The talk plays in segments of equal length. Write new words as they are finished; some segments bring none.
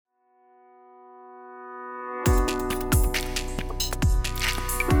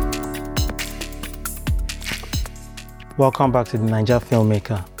Welcome back to the Niger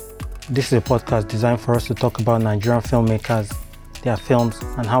Filmmaker. This is a podcast designed for us to talk about Nigerian filmmakers, their films,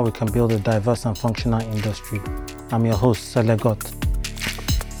 and how we can build a diverse and functional industry. I'm your host, Selegot.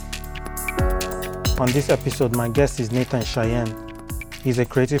 On this episode, my guest is Nathan Shaiyen. He's a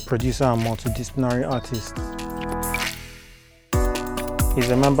creative producer and multidisciplinary artist.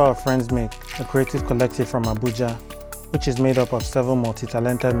 He's a member of Friends Make, a creative collective from Abuja, which is made up of 7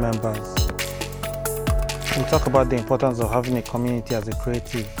 multi-talented members. We talk about the importance of having a community as a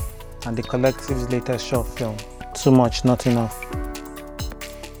creative and the collective's latest short film, Too Much, Not Enough.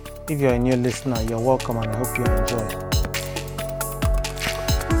 If you're a new listener, you're welcome and I hope you enjoy.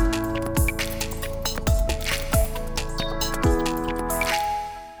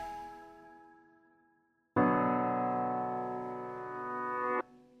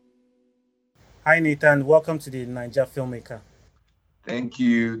 Hi Nathan, welcome to the Niger Filmmaker. Thank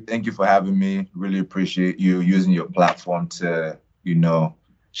you. Thank you for having me. Really appreciate you using your platform to,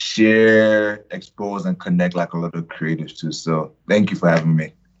 share, expose, and connect like a lot of creatives too. So thank you for having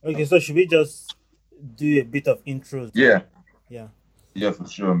me. Okay, so should we just do a bit of intros? Yeah. Yeah, for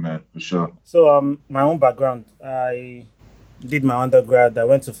sure, man. For sure. So my own background, I did my undergrad. I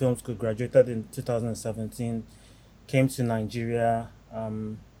went to film school, graduated in 2017, came to Nigeria,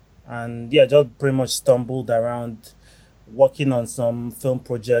 and just pretty much stumbled around working on some film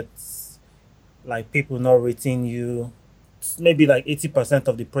projects, like people not rating you. Maybe like 80%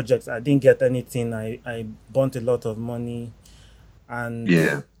 of the projects, I didn't get anything. I burnt a lot of money. And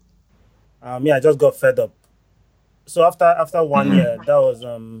I just got fed up. So after 1 year, that was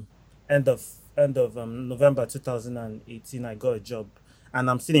end of November 2018, I got a job. And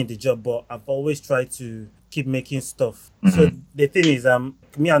I'm still in the job, but I've always tried to keep making stuff. So the thing is,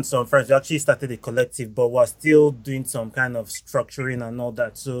 me and some friends, we actually started a collective, but we're still doing some kind of structuring and all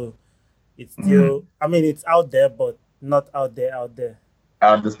that. So it's still, it's out there, but not out there.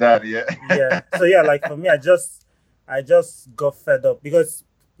 I understand, yeah. Yeah. So like for me, I just got fed up because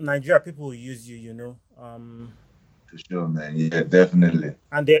Nigeria people will use you, For sure, man. Yeah, definitely.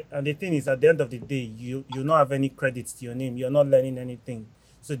 And the thing is, at the end of the day, you don't have any credits to your name. You're not learning anything.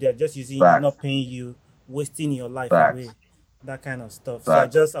 So they're just using you, not paying you, wasting your life away, that kind of stuff. So I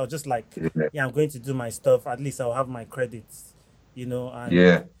was just like, I'm going to do my stuff. At least I'll have my credits,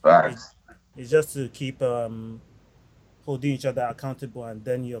 And it's just to keep holding each other accountable, and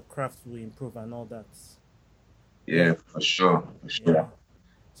then your craft will improve and all that. Yeah, for sure. Yeah.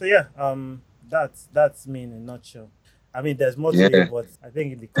 So that's me in a nutshell. There's more to it, but I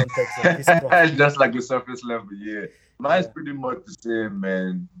think in the context of this process. Just like the surface level, yeah. Mine's pretty much the same,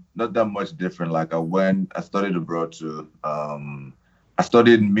 man. Not that much different. Like I studied abroad too. I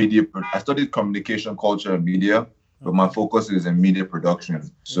studied communication, culture, and media, but my focus is in media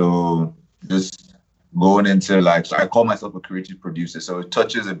production. So just going into so I call myself a creative producer. So it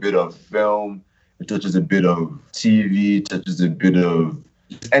touches a bit of film, it touches a bit of TV, touches a bit of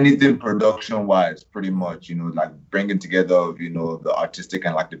anything production-wise, pretty much, like bringing together, the artistic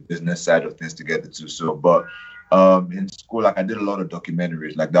and like the business side of things together too. So, but in school, I did a lot of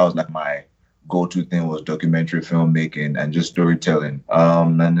documentaries. That was my go-to thing was documentary filmmaking and just storytelling.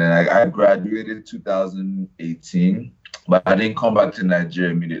 And then I graduated 2018, but I didn't come back to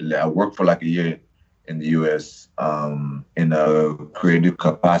Nigeria immediately. I worked for a year in the US in a creative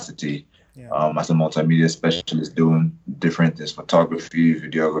capacity. As a multimedia specialist doing different things, photography,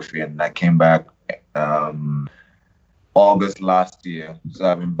 videography, and I came back August last year. So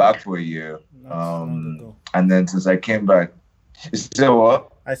I've been back for a year. And then since I came back, it's still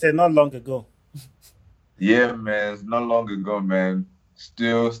what? I said not long ago. Yeah, man, it's not long ago, man.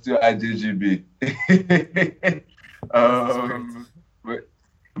 Still IDGB.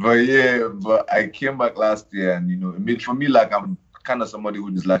 But I came back last year, and for me, I'm kind of somebody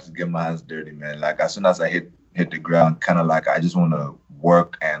who just likes to get my hands dirty, man. As soon as I hit the ground, kind of I just want to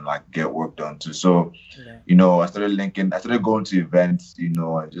work and get work done too. So, I started going to events,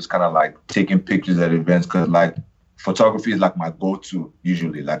 and just kind of taking pictures at events because photography is my go-to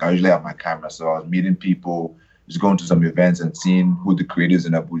usually. I usually have my camera, so I was meeting people, just going to some events and seeing who the creators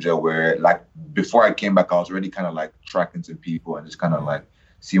in Abuja were. Before I came back, I was already kind of tracking some people and just kind of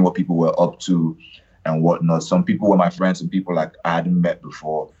seeing what people were up to and whatnot. Some people were my friends, some people I hadn't met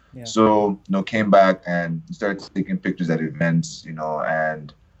before. Yeah. So, came back and started taking pictures at events,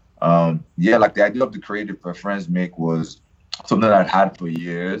 and the idea of the creative for Friends Make was something that I'd had for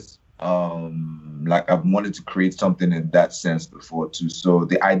years. I've wanted to create something in that sense before too. So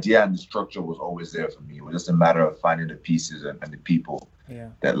the idea and the structure was always there for me. It was just a matter of finding the pieces and the people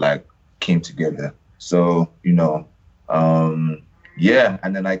that came together. So, yeah,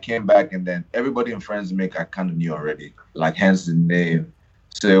 and then I came back, and then everybody in Friends Make I kind of knew already, like hence the name.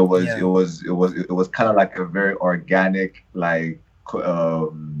 So Yeah, it was kind of like a very organic like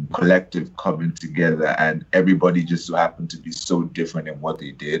collective coming together, and everybody just so happened to be so different in what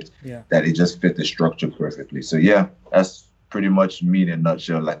they did yeah, that it just fit the structure perfectly. So yeah, that's pretty much me in a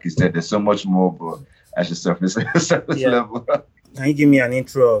nutshell. Like you said, there's so much more, but at the surface surface yeah. level. Can you give me an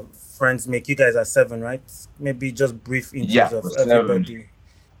intro of Friends Make? You guys are seven, right? Maybe just brief intros Yeah, of for seven. everybody.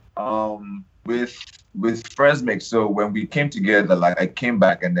 With friends make so when we came together, like I came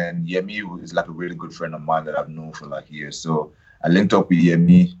back and then Yemi is like a really good friend of mine that I've known for like years. So I linked up with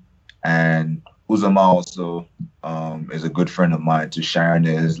Yemi and Uzama also is a good friend of mine to Sharon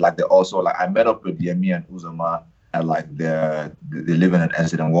is like they also like I met up with Yemi and Uzama at like they live in an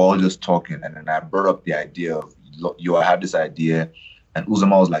estate and we're all just talking and then I brought up the idea of yo, I have this idea and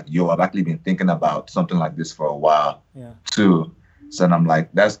Uzama was like, yo, I've actually been thinking about something like this for a while Yeah, too. So and I'm like,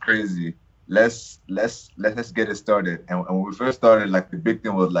 that's crazy. Let's get it started. And when we first started, like the big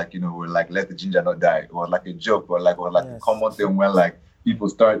thing was like, we're like let the ginger not die. It was like a joke, or like it was like a yes, common thing when like people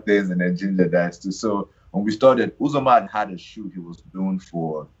start things and then ginger dies too. So when we started, Uzama had a shoot he was doing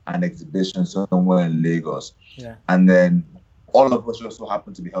for an exhibition somewhere in Lagos. yeah, And then all of us also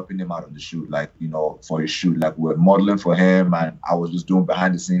happened to be helping him out on the shoot, like, for his shoot. Like we're modeling for him and I was just doing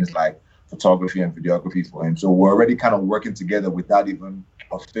behind the scenes like photography and videography for him. So we're already kind of working together without even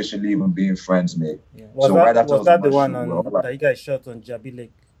officially even being friends, mate. yeah. So right after Was that the my one shoot, we're all on like, that you guys shot on Jabi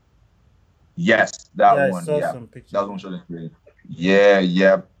Lake? yes, that Yeah, I one, saw yeah. some That pictures. was one shot in Yeah,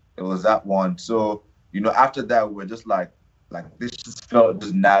 yeah. It was that one. So, after that, we're just like this just felt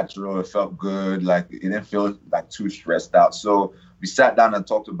just natural. It felt good. Like it didn't feel like too stressed out. So we sat down and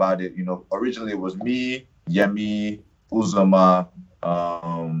talked about it. Originally it was me, Yemi, Uzoma,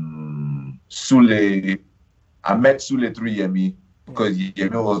 Sule. I met Sule through Yemi Yeah, because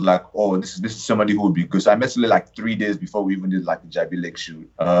Yemi was like, "Oh, this is somebody who would be good." So I met Sule like 3 days before we even did like the Jabi Lake shoot.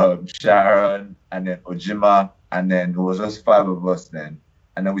 yeah, Sharon and then Ojima, and then it was just five of us then.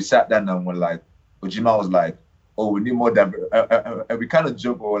 And then we sat down and we're like, Ojima was like, "Oh, we need more and we kind of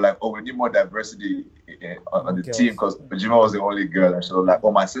joke, or like, oh, we need more diversity on more the team girls. because Ojima was the only girl." And so like,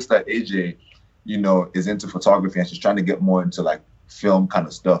 oh, my sister AJ, is into photography and she's trying to get more into like film kind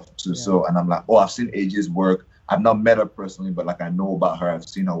of stuff too. Yeah, So, and I'm like, oh, I've seen AJ's work. I've not met her personally, but like I know about her. I've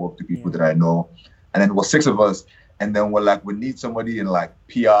seen her work to people yeah, that I know. And then it was six of us. And then we're like, we need somebody in like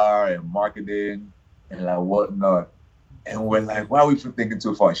PR and marketing and like whatnot. And we're like, why are we thinking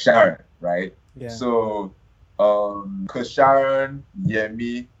too far? Sharon, right? yeah. So, because Sharon,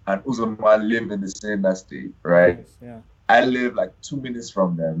 Yemi, and Uzoma live in the same estate, right? Nice. Yeah, I live like 2 minutes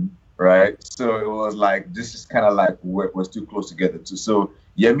from them, right? So it was like this is kind of like we're too close together too. So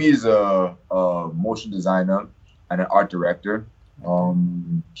Yemi is a motion designer and an art director.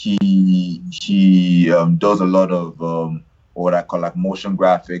 okay. He does a lot of what I call like motion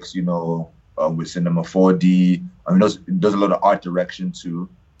graphics, with Cinema 4D. Does a lot of art direction too.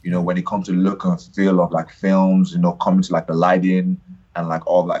 Yeah, When it comes to look and feel of like films, coming to like the lighting and like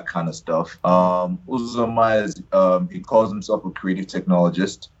all that kind of stuff. yeah, Uzoma is he calls himself a creative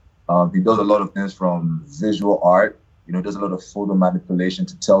technologist. He does a lot of things from visual art, does a lot of photo manipulation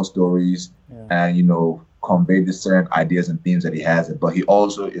to tell stories yeah, and convey the certain ideas and themes that he has. But he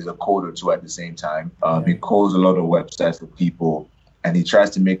also is a coder too at the same time. yeah, He codes a lot of websites for people and he tries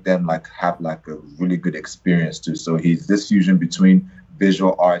to make them like have like a really good experience too. So he's this fusion between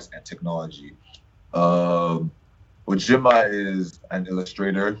visual arts and technology. Um, Ojima is an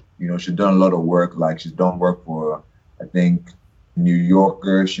illustrator. She's done a lot of work. Like she's done work for, I think, New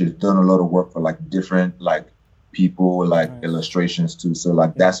Yorker. She's done a lot of work for like different like people, like nice. illustrations too. So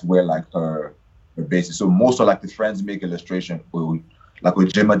like Yeah, that's where like her basis. So most of like the friends make illustration. Like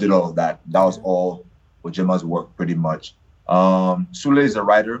Ojima did all of that. That was yeah, all Ojima's work pretty much. Sule is a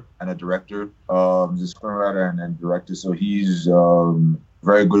writer and a director. He's a screenwriter and a director. So he's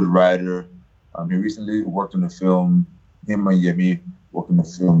very good writer. He recently worked on a film. Him and Yemi worked on a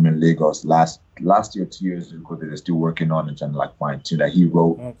film in Lagos last year, 2 years ago. That they're still working on it and like fine tune that he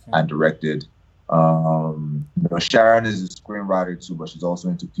wrote okay. and directed. Sharon is a screenwriter too, but she's also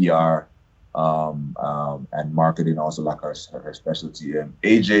into PR and marketing, also like her specialty. And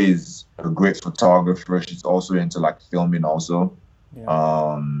AJ is a great photographer. She's also into like filming also.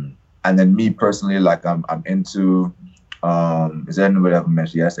 Yeah, And then me personally, like I'm into is there anybody I've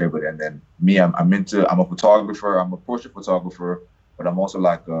mentioned? Yes, everybody. And then me, I'm a photographer, I'm a portrait photographer, but I'm also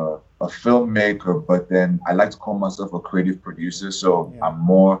like a filmmaker, but then I like to call myself a creative producer. So yeah, I'm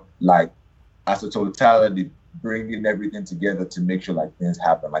more like as a totality, bringing everything together to make sure like things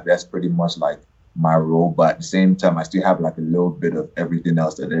happen. Like that's pretty much like my role, but at the same time, I still have like a little bit of everything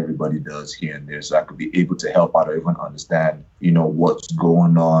else that everybody does here and there. So I could be able to help out or even understand, what's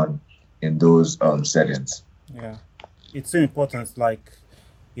going on in those settings. Yeah, it's so important. Like,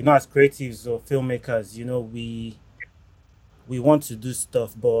 as creatives or filmmakers, we want to do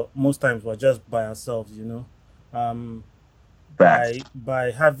stuff, but most times we're just by ourselves. Um, Facts.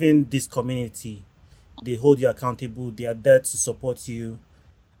 by having this community, they hold you accountable. They are there to support you,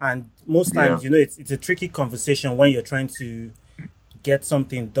 and most Yeah. times, it's a tricky conversation when you're trying to get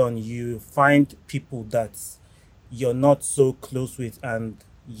something done. You find people that you're not so close with, and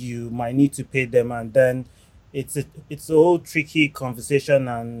you might need to pay them, and then it's a whole tricky conversation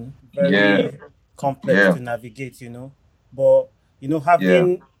and Yeah. very complex Yeah. to navigate. But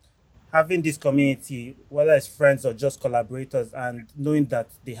Yeah. having this community, whether it's friends or just collaborators, and knowing that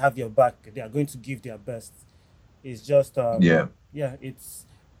they have your back, they are going to give their best, is just Yeah. yeah, it's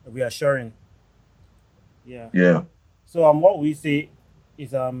reassuring. Yeah. Yeah. So what we say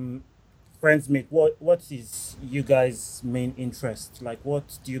is friends make, what is you guys' main interest? Like,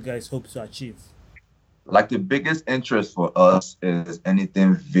 what do you guys hope to achieve? Like the biggest interest for us is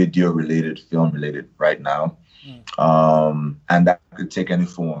anything video related, film related right now. Mm, And that could take any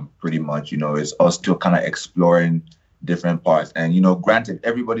form pretty much. It's us still kind of exploring different parts. And granted,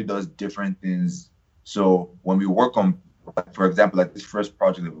 everybody does different things. So when we work on, like, for example, like this first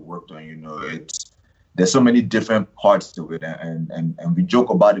project that we worked on, it's there's so many different parts to it, and we joke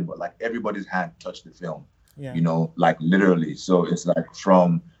about it, but like everybody's hand touched the film, yeah. like literally. So it's like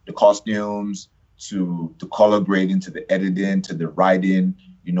from the costumes to the color grading to the editing to the writing,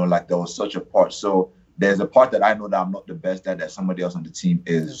 like there was such a part. So there's a part that I know that I'm not the best at that somebody else on the team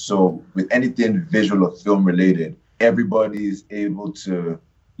is. So with anything visual or film related, everybody is able to,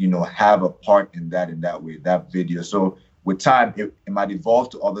 have a part in that way, that video. So with time, it might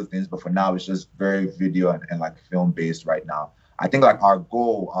evolve to other things, but for now, it's just very video and like film based right now. I think like our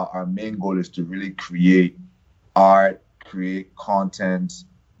main goal is to really create art, create content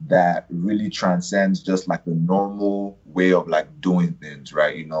that really transcends just like the normal way of like doing things,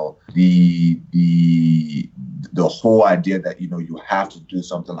 right? The whole idea that you have to do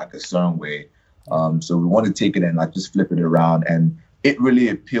something like a certain way. So we want to take it and like just flip it around, and it really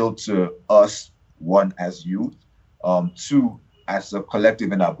appealed to us, one as youth, two as a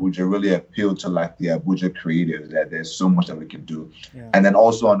collective in Abuja, really appealed to like the Abuja creatives that there's so much that we can do, and then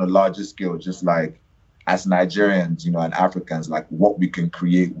also on a larger scale, just like as Nigerians, and Africans, like what we can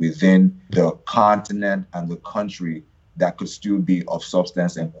create within the continent and the country that could still be of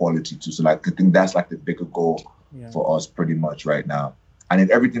substance and quality too. So like I think that's like the bigger goal for us pretty much right now. And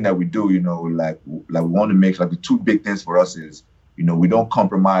in everything that we do, like we want to make like the two big things for us is, we don't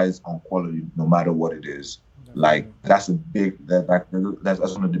compromise on quality no matter what it is. Like that's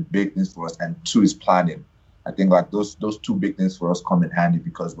that's one of the big things for us. And two is planning. I think like those two big things for us come in handy,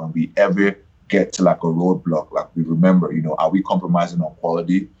 because when we ever get to like a roadblock, like we remember, are we compromising on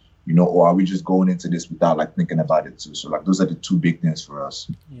quality, or are we just going into this without like thinking about it too? So like those are the two big things for us.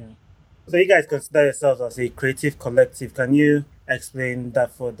 Yeah. So you guys consider yourselves as a creative collective. Can you explain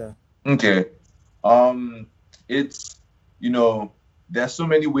that further? Okay. It's, there's so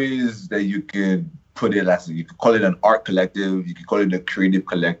many ways that you could put it as. You could call it an art collective, you could call it a creative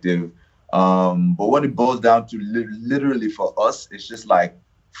collective. But what it boils down to literally for us, it's just like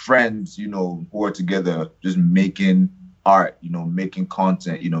friends, who are together just making art, making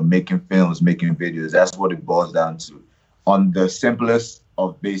content, making films, making videos. That's what it boils down to on the simplest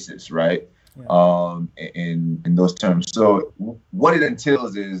of basis, right? Yeah. In those terms. So what it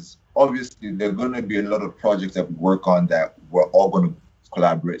entails is obviously there are going to be a lot of projects that we work on that we're all going to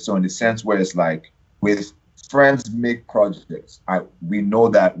collaborate. So in the sense where it's like with friends make projects, we know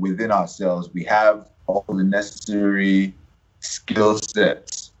that within ourselves we have all the necessary skill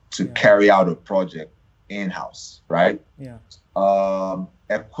sets to carry out a project in-house, right? Yeah.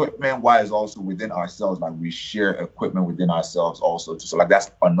 Equipment wise, also within ourselves, like we share equipment within ourselves also. So like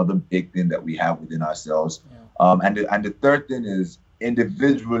that's another big thing that we have within ourselves. Yeah. And the third thing is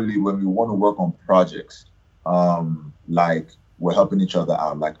individually when we want to work on projects, like we're helping each other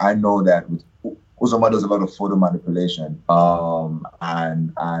out. Like I know that with Uzoma does a lot of photo manipulation,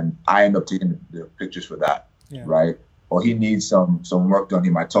 and I end up taking the pictures for that, right? Or he needs some work done. He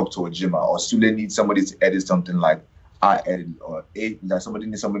might talk to Ojima, or Sule needs somebody to edit something like I edited, or like somebody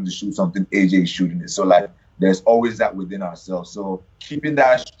needs somebody to shoot something, AJ is shooting it. So like there's always that within ourselves. So keeping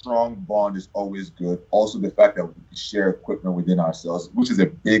that strong bond is always good. Also the fact that we share equipment within ourselves, which is a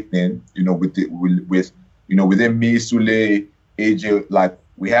big thing, within me, Sule, AJ, like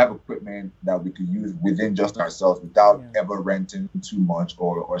we have equipment that we could use within just ourselves without Yeah. ever renting too much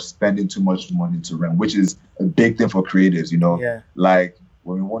or spending too much money to rent, which is a big thing for creatives, Yeah. like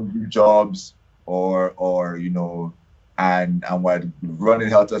when we want to do jobs or and we're running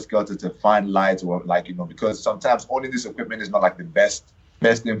helter skelter to find lights or like, because sometimes owning this equipment is not like the best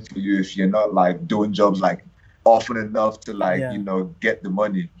thing for you if you're not like doing jobs like often enough to like, Yeah. get the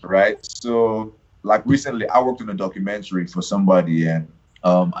money, right? So like recently I worked on a documentary for somebody and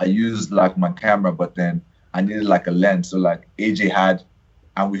I used like my camera, but then I needed like a lens. So like AJ had,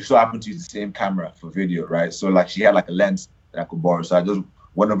 and we so happened to use the same camera for video, right? So like she had like a lens that I could borrow. So I just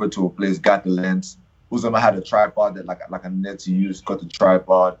went over to a place, got the lens. Uzama had a tripod that like I needed to use, got the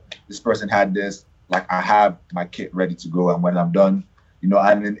tripod. This person had this. Like I have my kit ready to go, and when I'm done,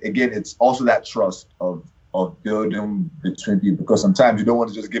 and then again, it's also that trust of building between people because sometimes you don't want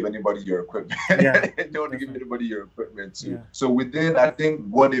to just give anybody your equipment. Yeah. You don't want to give anybody your equipment too. Yeah. So within, I think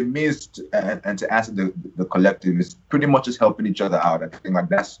what it means and to answer the collective is pretty much just helping each other out. I think like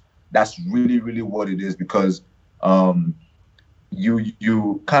that's really what it is because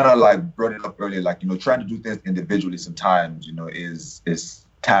you kind of like brought it up earlier, like trying to do things individually sometimes is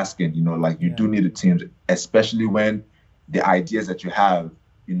tasking. Like you do need a team, especially when the ideas that you have,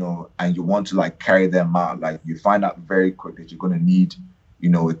 and you want to like carry them out, like you find out very quick that you're going to need,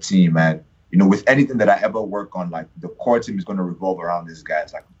 a team. And, with anything that I ever work on, like the core team is going to revolve around these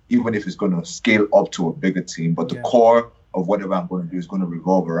guys, like even if it's going to scale up to a bigger team, but the core of whatever I'm going to do is going to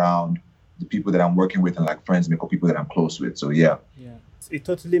revolve around the people that I'm working with and like friends make or people that I'm close with. So yeah. It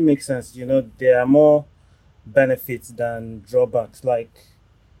totally makes sense. There are more benefits than drawbacks. Like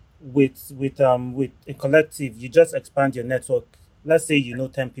with a collective, you just expand your network. Let's say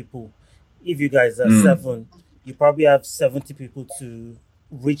 10 people. If you guys are 7, you probably have 70 people to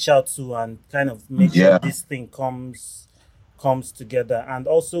reach out to and kind of make sure this thing comes together. And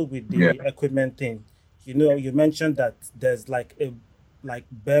also with the equipment thing, you mentioned that there's like a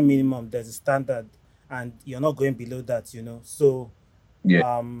bare minimum, there's a standard, and you're not going below that. So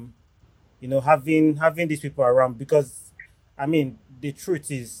having these people around, because I mean the truth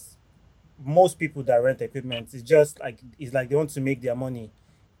is most people that rent equipment it's like they want to make their money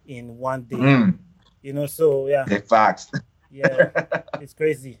in one day. So Facts. It's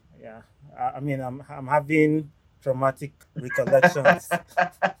crazy. I mean I'm having traumatic recollections.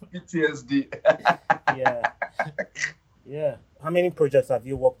 PTSD. How many projects have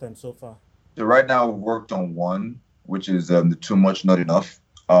you worked on so far? So right now I've worked on one, which is the Too Much Not Enough.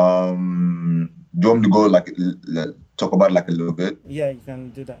 Do you want me to go talk about like a little bit? Yeah, you can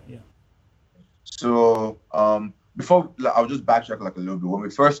do that. So before, I'll just backtrack like a little bit. When we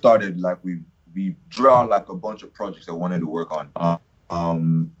first started, like we drew out like a bunch of projects I wanted to work on.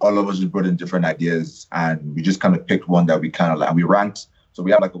 All of us just brought in different ideas, and we just kind of picked one that we kind of like. And we ranked. So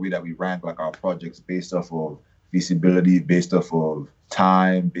we have like a way that we rank like our projects based off of feasibility, based off of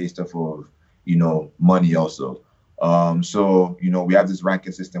time, based off of money also. So we have this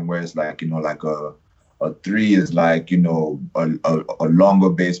ranking system where it's like like a 3 is like a longer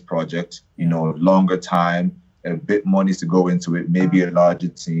based project, longer time, a bit money to go into it, maybe a larger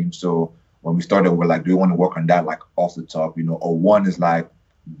team. So when we started, we're like, do we want to work on that like off the top? Or 1 is like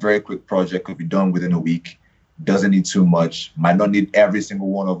very quick project, could be done within a week, doesn't need too much, might not need every single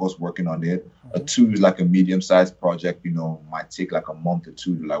one of us working on it. A 2 is like a medium-sized project, might take like a month or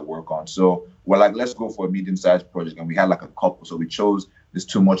 2 to like work on. So we're like, let's go for a medium-sized project. And we had like a couple. So we chose this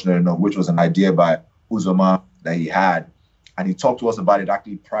Too Much Not Enough, which was an idea by Uzoma that he had. And he talked to us about it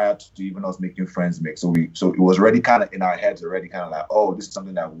actually prior to even us making Friends Mix. So it was already kind of in our heads already, kind of like, oh, this is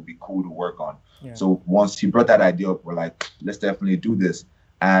something that would be cool to work on. So once he brought that idea up, we're like, let's definitely do this.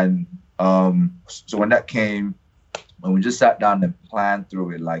 And so when that came, when we just sat down and planned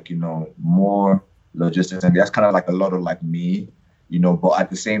through it, like, more logistics, and that's kind of like a lot of like me, but at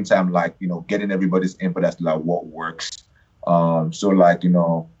the same time, like, getting everybody's input as to like what works. So like,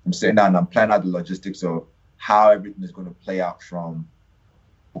 I'm sitting down and I'm planning out the logistics of how everything is going to play out from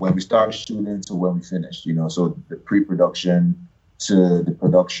when we start shooting to when we finish, so the pre-production to the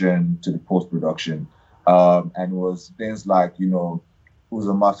production to the post-production. And it was things like, Uzama and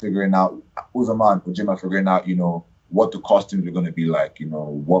Ojima figuring out, what the costumes are going to be like,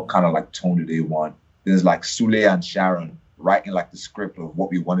 what kind of like tone do they want. There's like Sule and Sharon writing like the script of what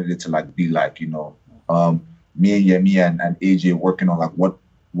we wanted it to like be like, me and Yemi and AJ working on like what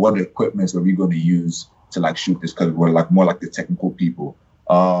equipments are we going to use to like shoot this, because we're like more like the technical people.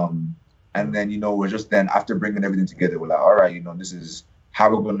 And then, we're just then after bringing everything together, we're like, all right, this is how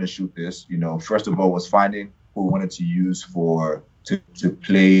we're going to shoot this. First of all was finding who we wanted to use to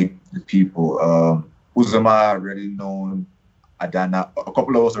play the people. Uzama already known Adana. A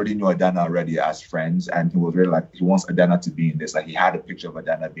couple of us already knew Adana already as friends, and he was really like he wants Adana to be in this. Like he had a picture of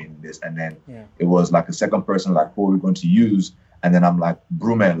Adana being in this, and then it was like a second person like who we're going to use. And then I'm like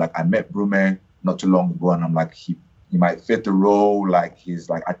Brume, like I met Brume not too long ago, and I'm like he might fit the role. Like he's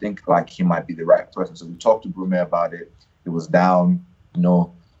like I think like he might be the right person. So we talked to Brume about it. It was down, you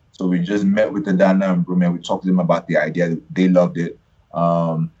know. So we just met with Adana and Brume. We talked to them about the idea. They loved it.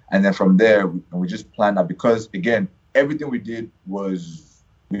 And then from there, we just planned that because, again, everything we did was,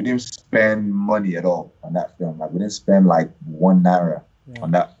 we didn't spend money at all on that film. Like, we didn't spend like ₦1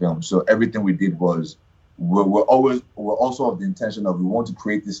 on that film. So everything we did was, we're also of the intention of we want to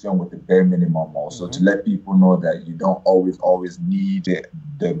create this film with the bare minimum also to let people know that you don't always need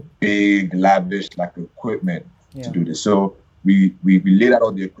the big, lavish, like, equipment to do this. So we laid out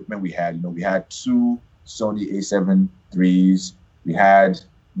all the equipment we had. You know, we had 2 Sony A7 IIIs. We had,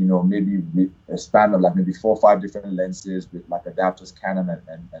 you know, maybe a span of like maybe 4 or 5 different lenses with like adapters, Canon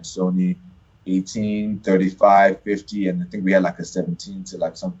and Sony, 18, 35, 50, and I think we had like a 17 to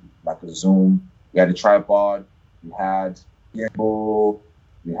like something like a zoom. We had a tripod, we had gimbal,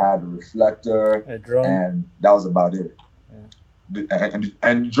 we had a reflector, a drone, and that was about it. And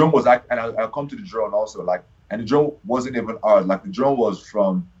the drone was like, and I'll come to the drone also, like, and the drone wasn't even ours. Like the drone was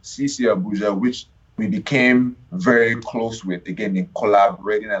from CC Abuja, which we became very close with, again, in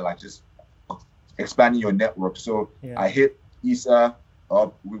collaborating and like just expanding your network. So I hit Issa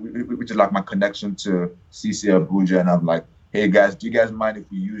up, which is like my connection to CC Abuja, and I'm like, hey guys, do you guys mind if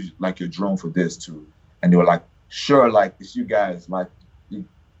we use like your drone for this too? And they were like, sure, like it's you guys, like you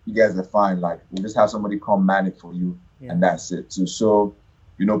guys are fine, like we'll just have somebody come man it for you, and that's it too. So,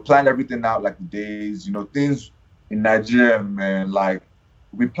 you know, plan everything out, like the days, you know, things in Nigeria, man, like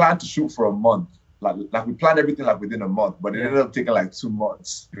we planned to shoot for a month. Like we planned everything like within a month, but it ended up taking like 2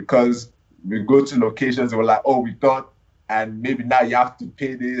 months because we go to locations and we're like, oh, we thought, and maybe now you have to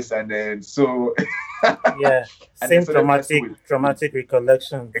pay this, and then so same traumatic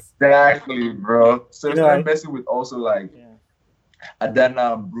recollections. Exactly, bro. So you started messing with also like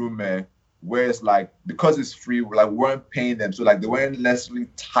Adana and Brume, where it's like because it's free, we weren't paying them, so like they weren't necessarily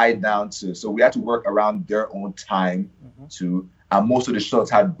tied down to. So we had to work around their own time too. And most of the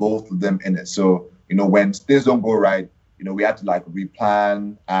shots had both of them in it. So, you know, when things don't go right, you know, we had to like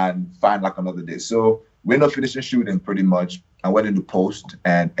replan and find like another day. So we ended up finishing shooting pretty much. I went into post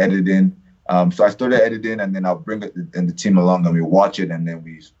and editing. So I started editing, and then I'll bring the team along and we watch it, and then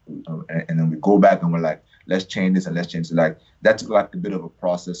we go back and we're like, let's change this and let's change it. Like that took like a bit of a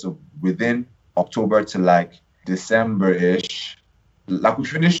process. So within October to like December-ish, like we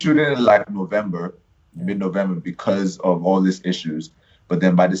finished shooting in like mid-November because of all these issues. But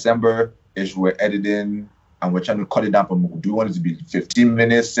then by December-ish, we're editing and we're trying to cut it down from, do we want it to be 15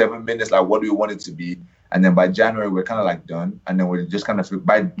 minutes, 7 minutes? Like, what do we want it to be? And then by January, we're kind of like done. And then we're just kind of,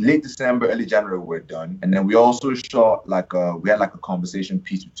 by late December, early January, we're done. And then we also shot like, we had like a conversation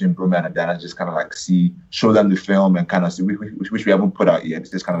piece between Brume and Adana, just kind of like show them the film and kind of see, which we haven't put out yet.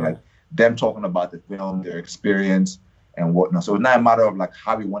 It's just kind of like them talking about the film, their experience and whatnot. So it's not a matter of like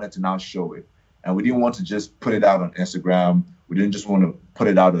how we wanted to now show it. And we didn't want to just put it out on Instagram. We didn't just want to put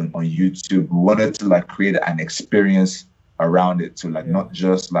it out on YouTube. We wanted to like create an experience around it to like not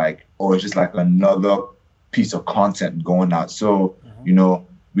just like, oh, it's just like another piece of content going out. So, you know,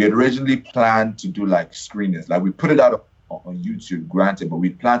 we had originally planned to do like screenings. Like we put it out on YouTube, granted, but we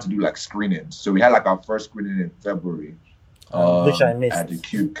planned to do like screenings. So we had like our first screening in February. Which I missed. At the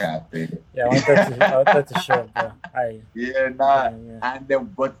Cube Cafe. Yeah, I wanted to show up there. And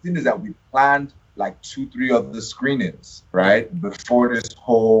then, but the thing is that we planned like 2-3 other screenings, right? Before this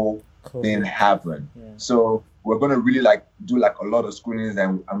whole thing happened. So we're going to really like do like a lot of screenings,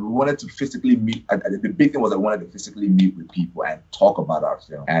 and we wanted to physically meet. The big thing was I wanted to physically meet with people and talk about our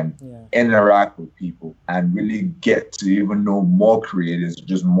film and interact with people and really get to even know more creators,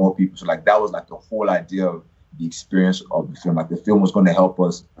 just more people. So like that was like the whole idea of the experience of the film. Like the film was going to help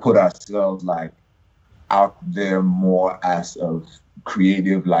us put ourselves like out there more as a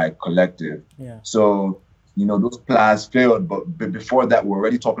creative like collective. So, you know, those plans failed, but before that we're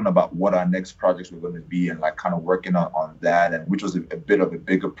already talking about what our next projects were going to be and like kind of working on that, and which was a bit of a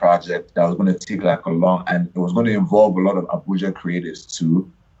bigger project that was going to take like a long, and it was going to involve a lot of Abuja creators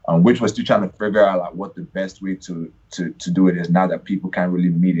too, which we're still trying to figure out like what the best way to do it is now that people can't really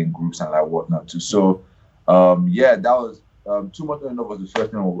meet in groups and like whatnot too. So that was 2 months ago was the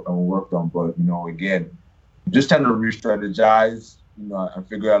first thing we worked on. But, you know, again, just trying to re-strategize, you know, and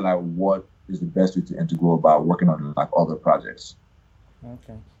figure out like what is the best way to go about working on like other projects.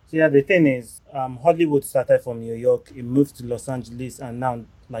 Okay. So yeah, the thing is, Hollywood started from New York, it moved to Los Angeles, and now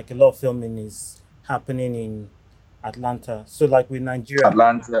like a lot of filming is happening in Atlanta. So like with Nigeria,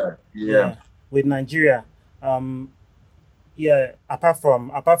 Atlanta, yeah, yeah, with Nigeria, um, yeah, apart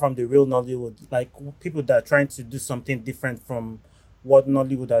from the real Nollywood, like people that are trying to do something different from what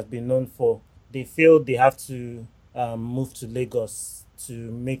Nollywood has been known for, they feel they have to move to Lagos to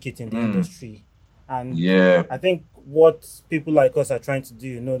make it in the mm, industry. And yeah, I think what people like us are trying to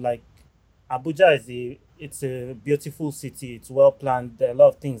do, like Abuja it's a beautiful city. It's well planned. There are a lot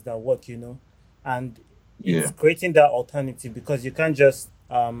of things that work, and it's yeah. creating that alternative because you can't just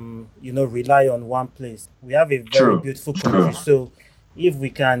rely on one place. We have a very True, beautiful true. country, so if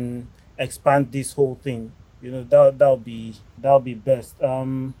we can expand this whole thing, that'll be best.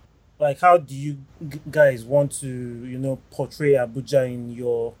 Like how do you guys want to portray Abuja in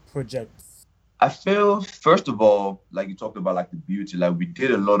your projects? I feel, first of all, like you talked about, like the beauty, like we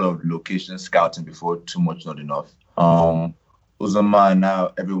did a lot of location scouting before Too Much Not Enough. Uzama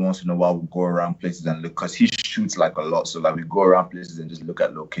now every once in a while we go around places and look because he shoots like a lot. So like we go around places and just look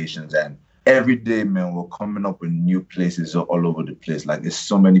at locations and every day, man, we're coming up with new places all over the place. Like there's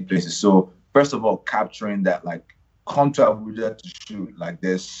so many places. So first of all, capturing that, like come to Abuja to shoot. Like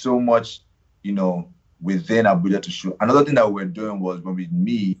there's so much, you know, within Abuja to shoot. Another thing that we're doing was when we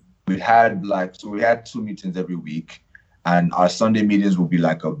meet we had two meetings every week, and our Sunday meetings will be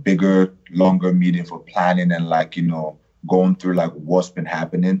like a bigger, longer meeting for planning and like going through like what's been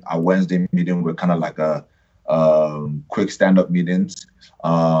happening. Our Wednesday meeting we're kind of like a quick stand-up meetings.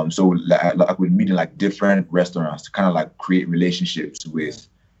 So like we're meeting like different restaurants to kind of like create relationships Yeah, with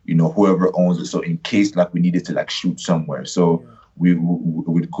whoever owns it. So in case like we needed to like shoot somewhere, so yeah, we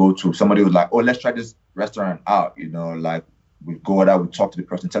would go to somebody was like, oh, let's try this restaurant out. Like we go out, we talk to the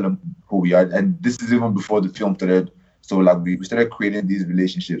person, tell them who we are. And this is even before the film started. So like we started creating these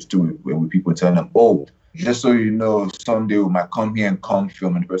relationships too with people telling them, oh, just so you know, someday we might come here and come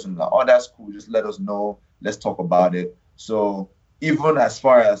film. And the person like, oh, that's cool. Just let us know. Let's talk about it. So even as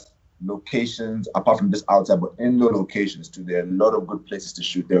far as locations, apart from just outside, but indoor locations too, there are a lot of good places to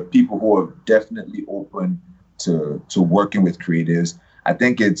shoot. There are people who are definitely open to working with creatives. I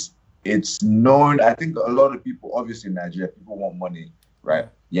think it's known. I think a lot of people, obviously in Nigeria, people want money, right? yeah,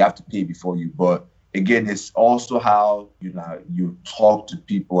 You have to pay before you. But again, it's also how you talk to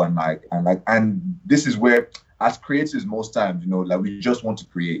people and this is where as creators most times, like we just want to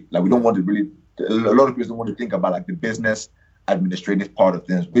create. Like we don't yeah. want to really a lot of people don't want to think about like the business administrative part of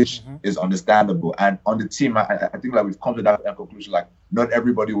things, which Mm-hmm. is understandable. And on the team, I think like we've come to that conclusion, like not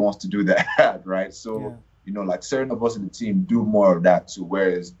everybody wants to do that, right? Yeah, So, like certain of us in the team do more of that too.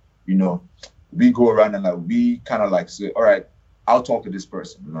 Whereas, you know, we go around and like we kind of like say, all right, I'll talk to this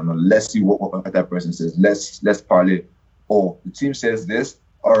person. No, let's see what that person says. Let's parlay. Oh, the team says this.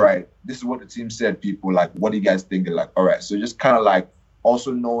 All right, this is what the team said. People like, what do you guys think? They're like, all right. So just kind of like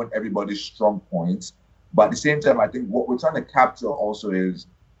also knowing everybody's strong points, but at the same time, I think what we're trying to capture also is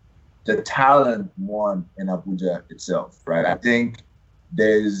the talent one in Abuja itself, right? I think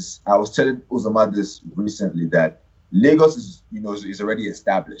I was telling Uzama this recently that Lagos is already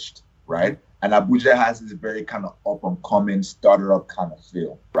established, mm-hmm. right? And Abuja has this very kind of up and coming, starter up kind of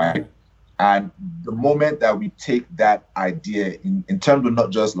feel, Yeah, right? And the moment that we take that idea in terms of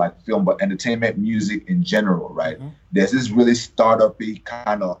not just like film, but entertainment, music in general, right? mm-hmm. There's this really startup-y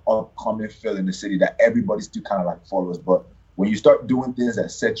kind of upcoming feel in the city that everybody still kind of like follows. But when you start doing things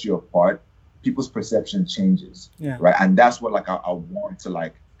that set you apart, people's perception changes, Yeah, right? And that's what like I want to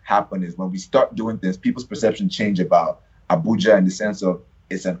like happen is when we start doing things, people's perception change about Abuja in the sense of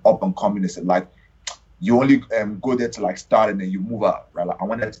it's an up and coming. It's like you only go there to like start and then you move out, right? Like I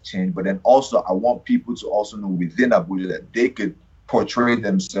want that to change, but then also I want people to also know within Abuja that they could portray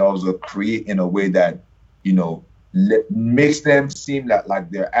themselves or create in a way that makes them seem like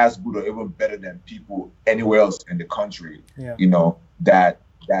they're as good or even better than people anywhere else in the country. yeah, That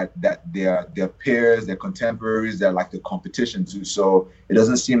their peers, their contemporaries, they're like the competition too. So it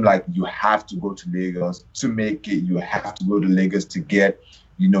doesn't seem like you have to go to Lagos to make it. You have to go to Lagos to get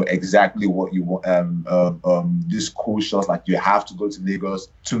exactly what you want. This cool shots, like you have to go to Lagos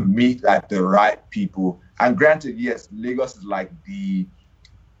to meet like the right people. And granted, yes, Lagos is like the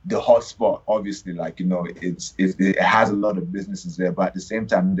hot spot. Obviously, like it has a lot of businesses there, but at the same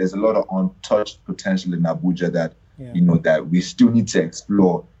time, there's a lot of untouched potential in Abuja that yeah. that we still need to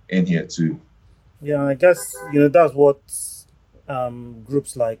explore in here too. Yeah, I guess that's what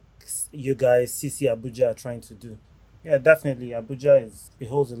groups like you guys, CC Abuja, are trying to do. Yeah, definitely. Abuja it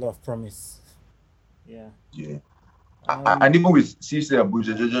holds a lot of promise. Yeah. Yeah. And Um. even with CC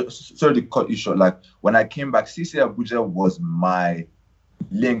Abuja, just sorry to cut you short. Like when I came back, CC Abuja was my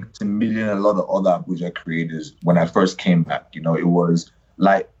link to meeting a lot of other Abuja creators when I first came back. It was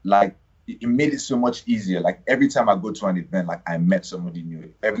like it made it so much easier. Like every time I go to an event, like I met somebody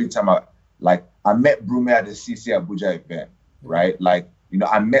new. Every time I met Brume at the CC Abuja event, right? Like,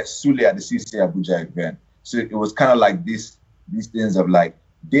 I met Sule at the CC Abuja event. So it was kind of like these things of like,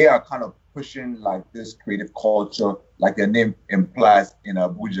 they are kind of pushing like this creative culture, like their name implies, in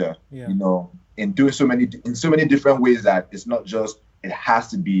Abuja, in doing in so many different ways that it's not just, it has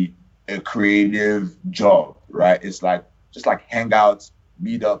to be a creative job, right? It's like just like hangouts,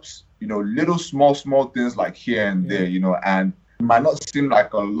 meetups, little small things like here and there, and it might not seem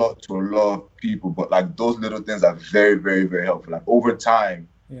like a lot to a lot of people, but like those little things are very, very, very helpful. Like over time,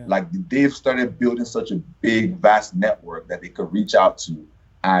 like they've started building such a big, vast network that they could reach out to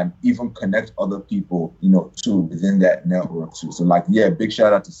and even connect other people, too, within that network too. So like, yeah, big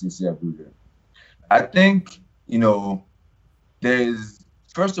shout out to CC Abuja. I think, there's,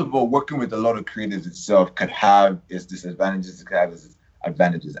 first of all, working with a lot of creatives itself could have its disadvantages, it could have its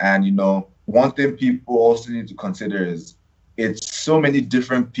advantages. And, one thing people also need to consider is it's so many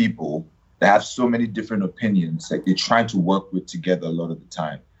different people that have so many different opinions that you're trying to work with together a lot of the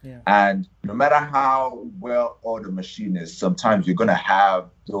time. Yeah. And no matter how well oiled the machine is, sometimes you're going to have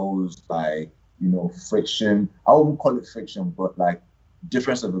those like, friction. I wouldn't call it friction, but like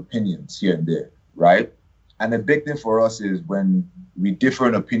difference of opinions here and there, right? And the big thing for us is when we differ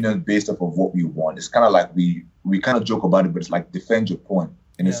in opinions based off of what we want. It's kind of like we kind of joke about it, but it's like defend your point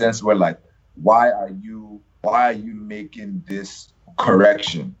in a sense where like, why are you making this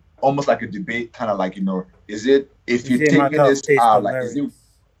correction? Almost like a debate, kind of like, is it, if you're taking this out, like, is it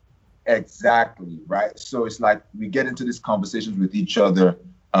exactly right? So it's like we get into these conversations with each other.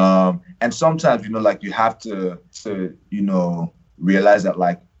 And sometimes, like you have to realize that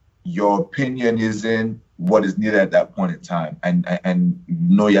like your opinion isn't what is needed at that point in time, and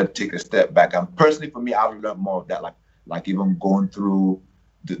you have to take a step back. And personally, for me, I've learned more of that. Like even going through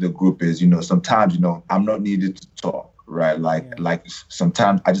the group is, sometimes I'm not needed to talk, right? Like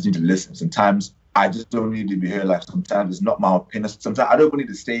sometimes I just need to listen. Sometimes I just don't need to be here. Like sometimes it's not my opinion. Sometimes I don't even need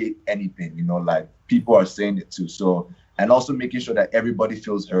to say anything. Like people are saying it too. So, and also making sure that everybody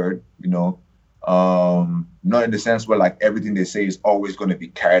feels heard. Not in the sense where like everything they say is always going to be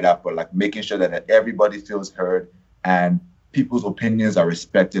carried out, but like making sure that everybody feels heard and people's opinions are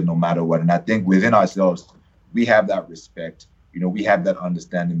respected no matter what. And I think within ourselves, we have that respect, we have that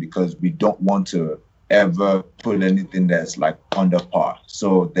understanding, because we don't want to ever put anything that's like under par.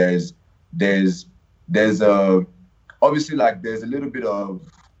 So there's a, obviously like there's a little bit of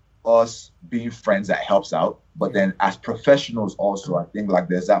us being friends that helps out. But then as professionals also, I think like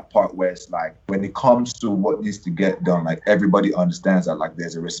there's that part where it's like when it comes to what needs to get done, like everybody understands that like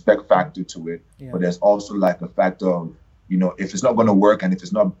there's a respect factor to it. But there's also like a factor of, if it's not going to work and if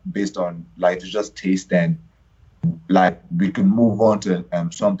it's not based on like, if it's just taste, then like we can move on to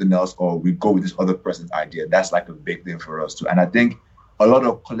something else, or we go with this other person's idea. That's like a big thing for us too. And I think a lot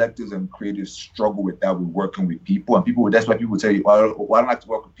of collectives and creatives struggle with that, with working with people. And that's why people tell you, oh, I don't like to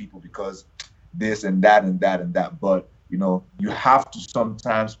work with people because this and that and that and that. But, you have to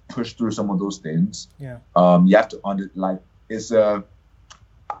sometimes push through some of those things. Yeah. You have to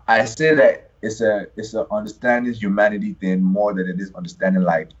I say that it's a understanding humanity thing more than it is understanding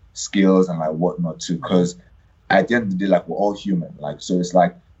like skills and like whatnot too. Because at the end of the day, like we're all human. Like, so it's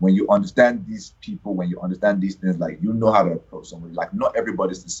like, when you understand these people, when you understand these things, like you know how to approach somebody. Like not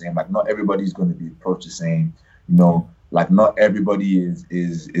everybody's the same. Like not everybody's going to be approached the same. Like not everybody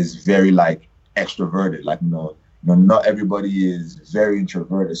is very like extroverted. Like not everybody is very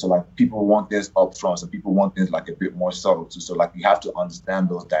introverted. So like people want things up front. So people want things like a bit more subtle too. So like you have to understand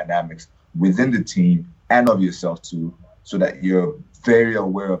those dynamics within the team and of yourself too, so that you're very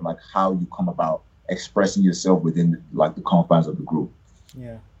aware of like how you come about expressing yourself within like the confines of the group.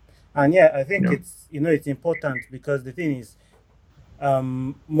 Yeah. And yeah, I think it's it's important, because the thing is,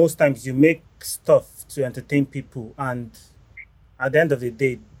 most times you make stuff to entertain people, and at the end of the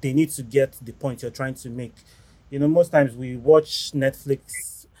day, they need to get the point you're trying to make. Most times we watch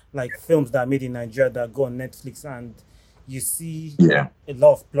Netflix, like films that are made in Nigeria that go on Netflix, and you see a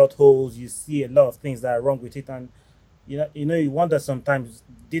lot of plot holes, you see a lot of things that are wrong with it, and you wonder sometimes,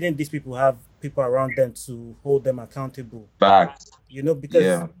 didn't these people have people around them to hold them accountable? Facts.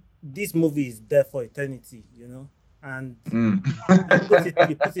 Because this movie is there for eternity, and you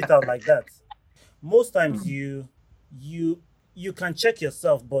put it out like that. Most times you can check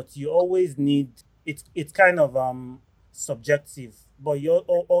yourself, but you always need it's kind of subjective, but you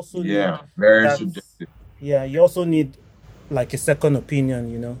also need very subjective. Yeah, you also need like a second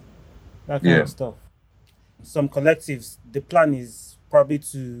opinion, that kind of stuff. Some collectives, the plan is probably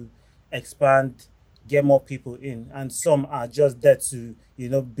to expand get more people in, and some are just there to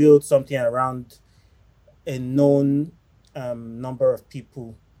build something around a known number of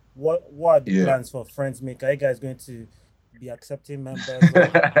people. What are the Yeah. plans for Friendsmaker? Are you guys going to be accepting members,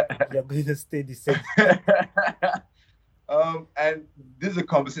 or you're going to stay the same? And these are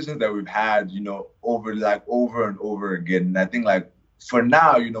conversations that we've had, over and over again. And I think like for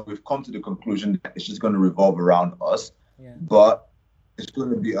now, we've come to the conclusion that it's just going to revolve around us. Yeah. But it's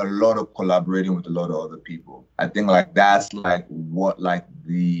going to be a lot of collaborating with a lot of other people. I think like that's like what like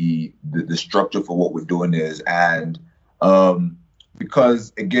the structure for what we're doing is. And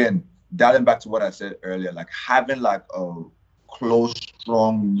because again, dialing back to what I said earlier, like having like a close,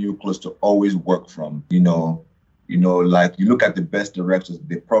 strong nucleus to always work from, like you look at the best directors,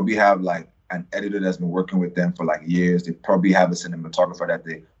 they probably have like an editor that's been working with them for like years. They probably have a cinematographer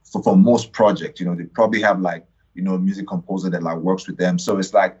that for most projects, they probably have like, music composer that like works with them. So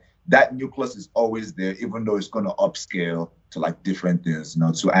it's like that nucleus is always there, even though it's going to upscale to like different things,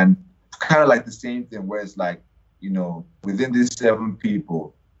 So, and kind of like the same thing where it's like, within these 7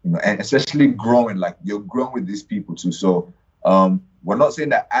 people, and especially growing, like you're growing with these people too. So we're not saying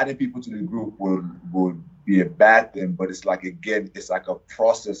that adding people to the group would be a bad thing, but it's like, again, it's like a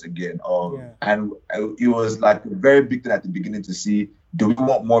process again of, and it was like a very big thing at the beginning to see, do we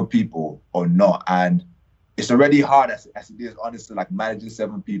want more people or not? And it's already hard as it is, honestly, like managing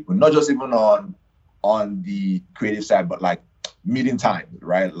 7 people, not just even on the creative side, but like meeting time,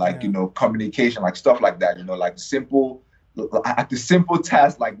 right? Like, communication, like stuff like that, like the simple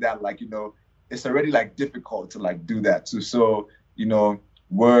tasks like that, like, it's already like difficult to like do that too. So,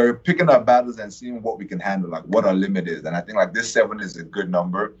 we're picking our battles and seeing what we can handle, like what our limit is. And I think like this 7 is a good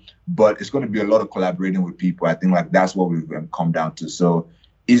number, but it's going to be a lot of collaborating with people. I think like that's what we've come down to. So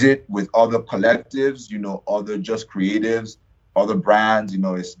is it with other collectives, other just creatives, other brands,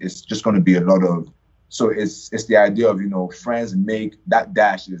 it's just going to be a lot of, so it's the idea of, friends make that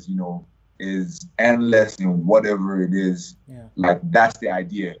dash is endless in whatever it is. Yeah. Like that's the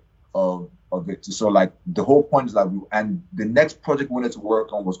idea of it. So like the whole point is like, and the next project we wanted to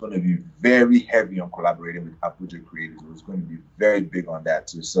work on was going to be very heavy on collaborating with Abuja creators. It was going to be very big on that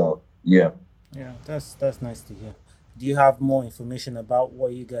too. So yeah. Yeah, that's nice to hear. Do you have more information about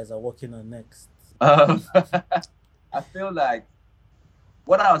what you guys are working on next? I feel like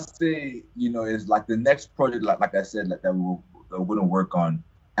what I'll say, is like the next project, like I said, like that we're going to work on,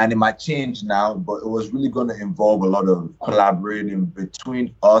 and it might change now, but it was really going to involve a lot of collaborating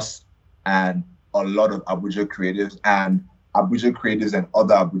between us and a lot of Abuja creatives and Abuja creatives and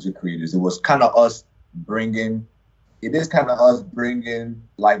other Abuja creatives. It was kind of us bringing,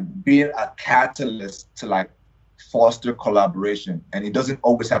 like being a catalyst to like foster collaboration. And it doesn't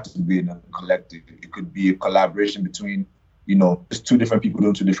always have to be in a collective. It could be a collaboration between, just 2 different people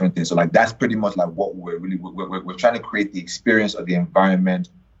doing 2 different things. So like that's pretty much like what we're trying to create the experience or the environment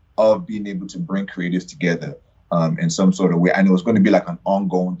of being able to bring creatives together in some sort of way. And it was going to be like an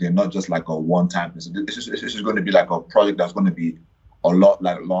ongoing thing, not just like a one-time thing. So it's just going to be like a project that's going to be a lot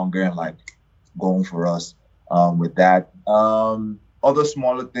like longer and like going for us with that. Other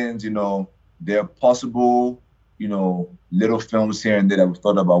smaller things, there are possible, little films here and there that we've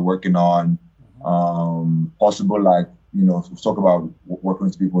thought about working on. Possible like, we talk about working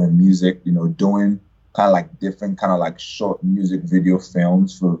with people in music, doing kind of like different kind of like short music video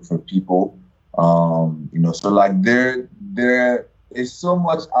films for people. So like there is so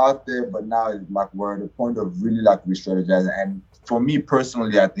much out there, but now it's like we're at the point of really like re-strategizing. And for me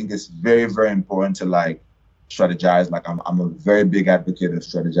personally, I think it's very, very important to like strategize. Like I'm a very big advocate of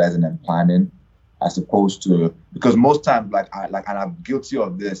strategizing and planning, as opposed to, because most times and I'm guilty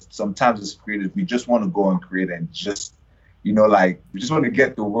of this. Sometimes as creators, we just want to go and create and just, like we just want to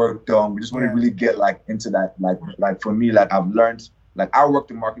get the work done. We just want to really get like into that. Like for me, like I've learned, like I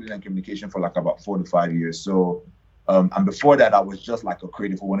worked in marketing and communication for like about 4 to 5 years. So, and before that, I was just like a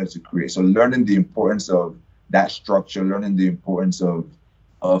creative who wanted to create. So learning the importance of that structure, learning the importance of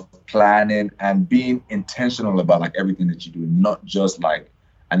planning and being intentional about like everything that you do, not just like,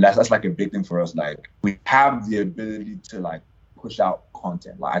 and that's like a big thing for us. Like we have the ability to like push out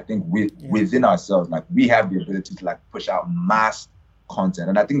content. Like I think within ourselves, like we have the ability to like push out mass content.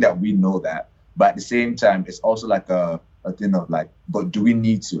 And I think that we know that. But at the same time, it's also like a thing of like, but do we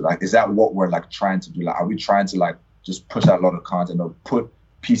need to? Like, is that what we're like trying to do? Like, are we trying to like just push out a lot of content or put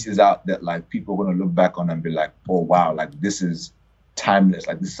pieces out that like people are going to look back on and be like, oh wow, like this is timeless.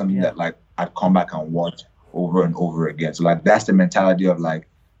 Like this is something that like I'd come back and watch over and over again. So like that's the mentality of like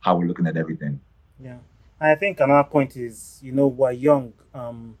how we're looking at everything. Yeah. I think another point is, we're young.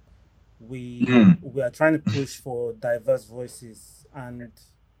 We are trying to push for diverse voices, and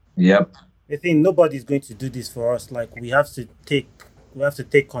yep, I think nobody's going to do this for us. Like we have to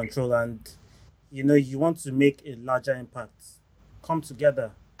take control, and you want to make a larger impact. Come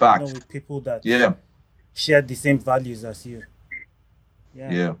together, Fact. with people that Yeah. share the same values as you.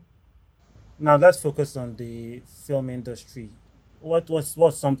 Yeah. Yeah. Now let's focus on the film industry.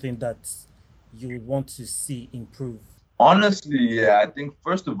 What's something that you would want to see improve? Honestly, yeah, I think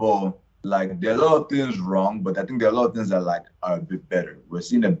first of all, like there are a lot of things wrong, but I think there are a lot of things that like are a bit better. We're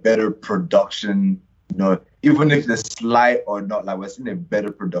seeing a better production, even if it's slight or not, like we're seeing a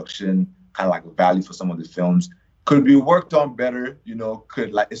better production kind of like value for some of the films. Could be worked on better,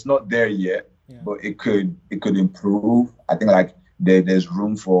 could like it's not there yet, Yeah. but it could improve. I think like there's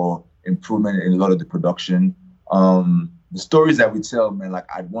room for improvement in a lot of the production. The stories that we tell, man, like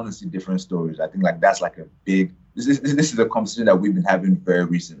I'd want to see different stories. I think like that's like a big this is a conversation that we've been having very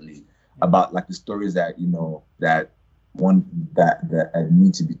recently about like the stories that that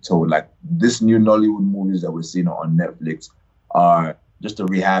need to be told. Like this new Nollywood movies that we're seeing on Netflix are just a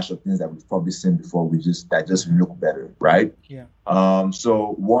rehash of things that we've probably seen before. That just look better, right? Yeah.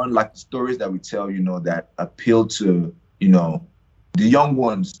 So one like the stories that we tell, that appeal to the young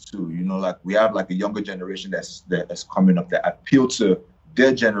ones too. Like we have like a younger generation that's coming up that appeal to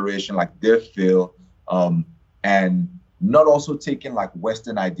their generation, like their feel. And not also taking like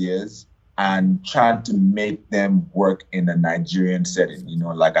Western ideas and trying to make them work in a Nigerian setting.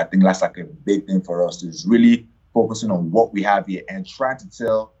 Like I think that's like a big thing for us is really focusing on what we have here and trying to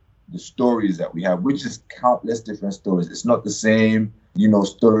tell the stories that we have, which is countless different stories. It's not the same,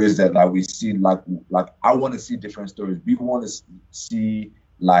 stories that like we see. Like I want to see different stories. We want to see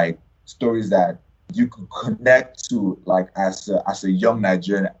like stories that you can connect to, like as a young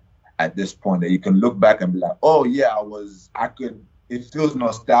Nigerian at this point, that you can look back and be like, oh yeah, it feels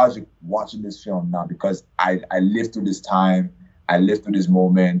nostalgic watching this film now because I lived through this time, I lived through this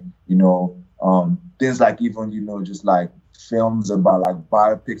moment, things like even, just like films about like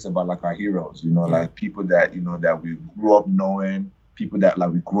biopics about like our heroes, like people that, that we grew up knowing, people that like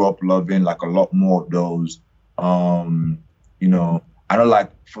we grew up loving, like a lot more of those. I know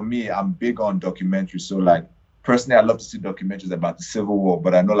like for me, I'm big on documentaries. So like personally, I love to see documentaries about the Civil War,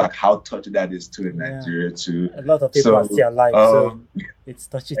 but I know like how touchy that is too in Nigeria too. A lot of people are still alive, so it's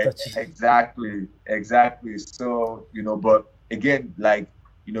touchy. Exactly. So, but again, like,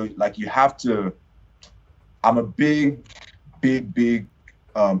 like you have to, I'm a big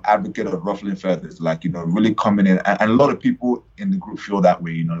advocate of ruffling feathers, like, really coming in. And a lot of people in the group feel that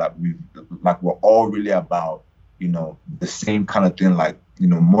way, like we're all really about, the same kind of thing, like,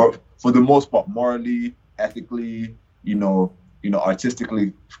 more, for the most part, morally, ethically,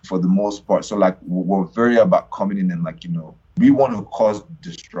 artistically for the most part. So like we're very about coming in and like, we want to cause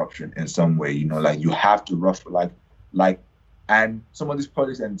disruption in some way, like you have to ruffle like and some of these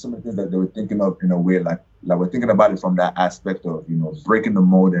projects and some of the things that they were thinking of in a way like we're thinking about it from that aspect of, breaking the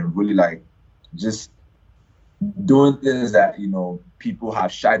mold and really like just doing things that, people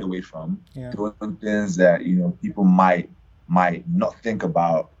have shied away from, doing things that, people might not think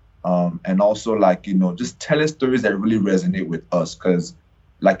about. And also like, just telling stories that really resonate with us. Cause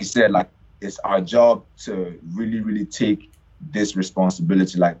like you said, like it's our job to really, really take this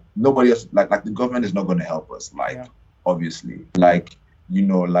responsibility. Like nobody else, like the government is not going to help us. Like, obviously, like,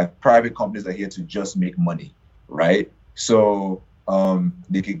 like private companies are here to just make money. Right. So,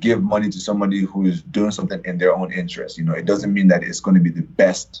 they could give money to somebody who is doing something in their own interest. It doesn't mean that it's going to be the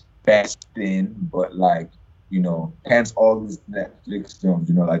best thing, but like, hence all these Netflix films,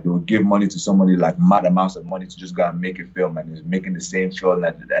 like they will give money to somebody, like mad amounts of money to just go and make a film, and it's making the same film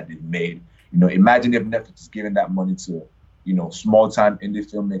that they made. Imagine if Netflix is giving that money to, small time indie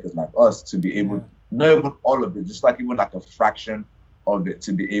filmmakers like us to be able, not even all of it, just like even like a fraction of it,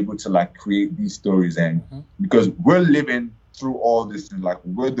 to be able to like create these stories. And because we're living through all this, and like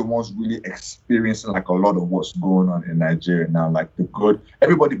we're the ones really experiencing like a lot of what's going on in Nigeria now, like the good,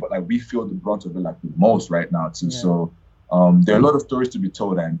 everybody, but like we feel the brunt of it like the most right now too. So there are a lot of stories to be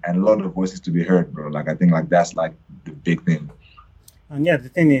told and a lot of voices to be heard, bro. Like I think like that's like the big thing. And the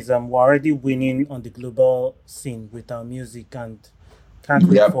thing is, we're already winning on the global scene with our music, and can't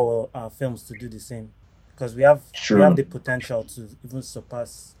wait for our films to do the same, because we have the potential to even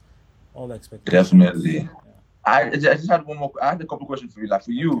surpass all expectations. Definitely. I just had one more. I had a couple questions for you. Like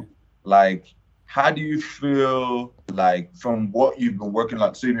for you, like how do you feel like from what you've been working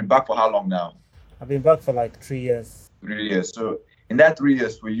like? So you've been back for how long now? I've been back for like 3 years. 3 years. So in that 3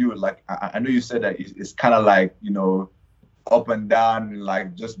 years for you, like I know you said that it's kind of like up and down and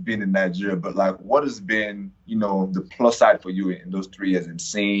like just being in Nigeria, but like what has been the plus side for you in those 3 years and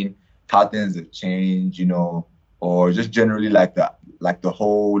seeing how things have changed, or just generally like like the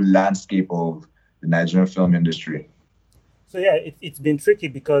whole landscape of the Nigerian film industry. So yeah, it's been tricky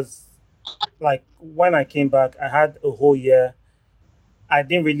because like when I came back, I had a whole year. I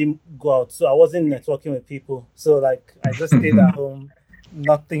didn't really go out, so I wasn't networking with people. So like I just stayed at home,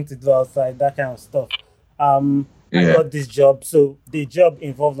 nothing to do outside, that kind of stuff. I Yeah. got this job, so the job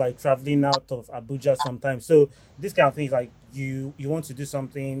involved like traveling out of Abuja sometimes. So this kind of things like you want to do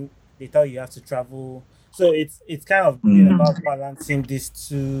something, they tell you have to travel. So it's kind of been Mm. about balancing these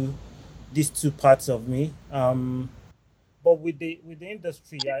two parts of me. But with the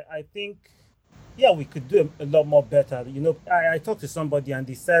industry, I think yeah, we could do a lot more better. I talked to somebody and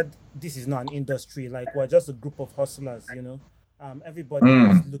they said this is not an industry. Like we're just a group of hustlers. Everybody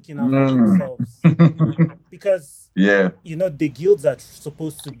is Mm. looking out for themselves Mm. because Yeah. the guilds are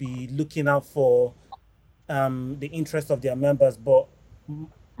supposed to be looking out for the interest of their members, but Yeah.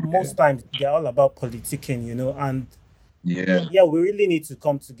 most times they're all about politicking. And Yeah. yeah, we really need to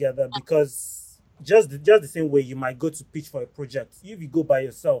come together because just the same way you might go to pitch for a project. If you go by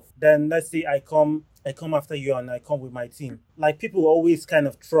yourself, then let's say I come after you and I come with my team. Like people always kind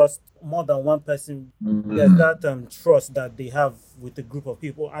of trust more than one person. There's Mm. that trust that they have with a group of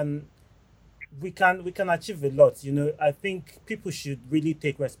people, and we can achieve a lot. I think people should really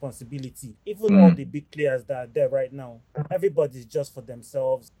take responsibility. Even all the Mm. big players that are there right now, everybody's just for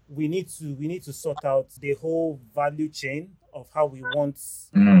themselves. We need to sort out the whole value chain of how we want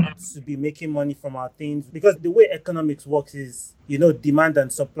Mm. to be making money from our things, because the way economics works is demand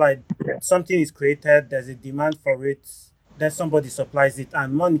and supply. Something is created, there's a demand for it, then somebody supplies it,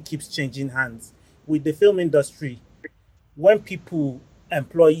 and money keeps changing hands. With the film industry, when people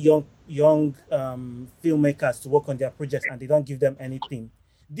employ young filmmakers to work on their projects and they don't give them anything,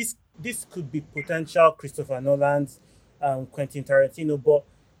 this could be potential Christopher Nolan's, Quentin Tarantino, but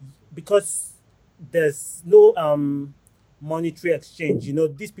because there's no monetary exchange,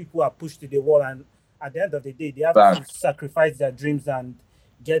 these people are pushed to the wall, and at the end of the day, they have to Fact. sacrifice their dreams and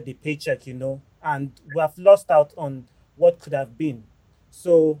get the paycheck, and we have lost out on what could have been.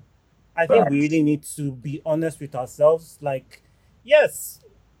 So I think we Fact. really need to be honest with ourselves. Like, yes,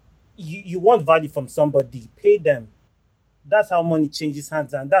 you want value from somebody, pay them. That's how money changes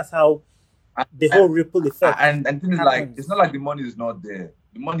hands, and that's how the And, whole ripple effect and thing is like it's not happens. like the money is not there.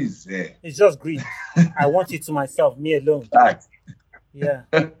 The money is there. It's just greed. I want it to myself, me alone. Fact. Yeah,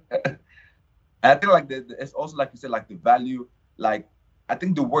 I think like it's also like you said, like the value, like I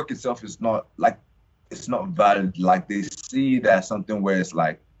think the work itself is not like it's not valid. Like they see that as something where it's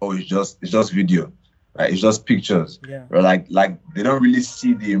like, oh, it's just video, right? It's just pictures, yeah, or like they don't really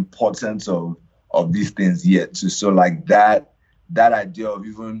see the importance of these things yet. So like that idea of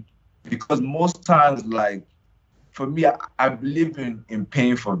even because most times like for me, I believe in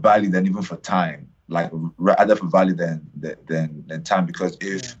paying for value than even for time. Like rather for value than time. Because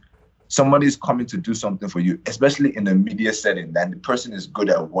yeah, if somebody is coming to do something for you, especially in a media setting, then the person is good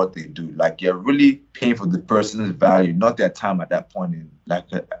at what they do. Like you're really paying for the person's value, not their time at that point in like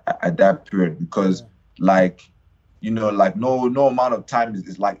at that period. Because yeah, like like no amount of time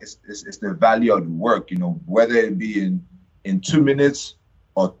is like it's the value of the work. Whether it be in 2 minutes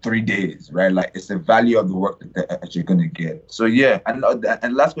or 3 days, right? Like it's the value of the work that you're gonna get. So yeah, and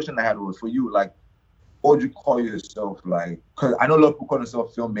last question I had was for you, like what would you call yourself? Like, because I know a lot of people call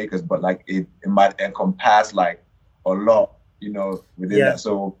themselves filmmakers, but like it might encompass like a lot, within yeah. that.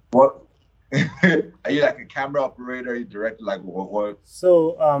 So what are you like a camera operator? Are you director? Like what?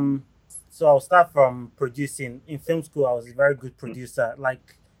 So I'll start from producing. In film school, I was a very good producer.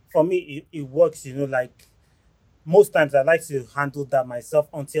 Like for me, it works. Like most times I like to handle that myself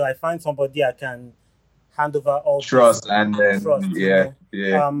until I find somebody I can hand over all this Trust and then trust, yeah,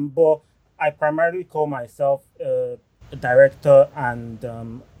 yeah. But I primarily call myself a director and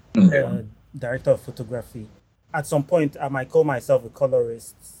Okay. a director of photography. At some point, I might call myself a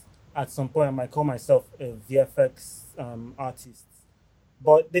colorist. At some point, I might call myself a VFX artist.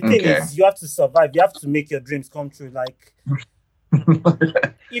 But the thing Okay. is, you have to survive. You have to make your dreams come true. Like,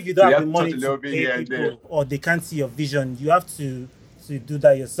 if you don't So you have the have to touch money a to little bit pay here and there. people or they can't see your vision, you have to do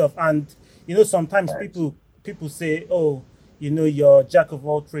that yourself. And sometimes Right. people say, "Oh, you're jack of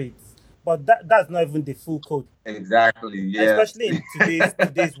all trades," but that's not even the full code. Exactly. Yes. Especially in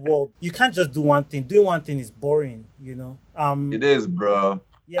today's world, you can't just do one thing. Doing one thing is boring. It is, bro.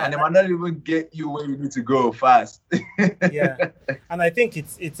 Yeah, And it might not even get you where you need to go fast. yeah, and I think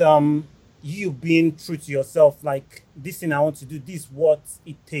it's you being true to yourself. Like this thing I want to do, this what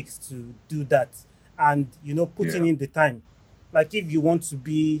it takes to do that, and putting Yeah. in the time. Like if you want to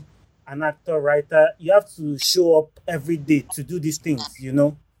be an actor, writer, you have to show up every day to do these things.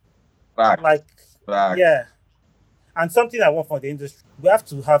 Facts. Like Facts. yeah, And something I want for the industry, we have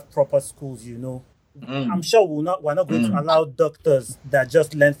to have proper schools, you know. I'm Mm, sure we're not going to mm. allow doctors that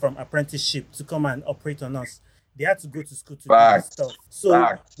just learned from apprenticeship to come and operate on us. They had to go to school to do this stuff. Facts. So we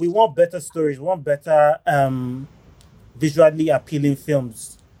Facts. want better stories, we want better visually appealing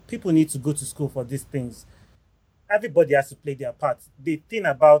films. People need to go to school for these things. Everybody has to play their part. The thing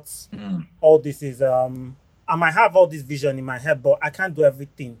about Mm, all this is I might have all this vision in my head, but I can't do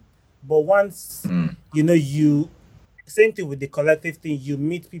everything. But once mm. you know you same thing with the collective thing, you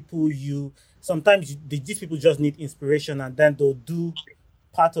meet people, you sometimes these people just need inspiration and then they'll do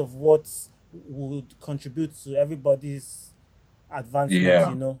part of what would contribute to everybody's advancement, Yeah.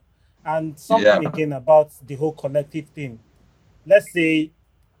 you know. And Yeah. something again about the whole collective thing. Let's say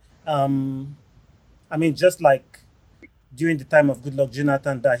um I mean, just like during the time of Good Luck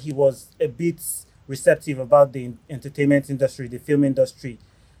Jonathan, that he was a bit receptive about the entertainment industry, the film industry.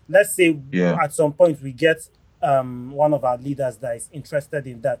 Let's say Yeah. at some point we get one of our leaders that is interested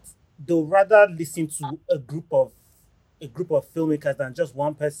in that. They'll rather listen to a group of filmmakers than just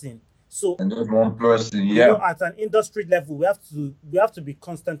one person. So And just one person. you know, Yeah. at an industry level, we have to be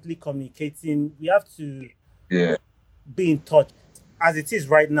constantly communicating. We have to Yeah. be in touch. As it is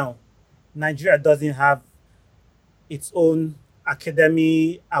right now, Nigeria doesn't have its own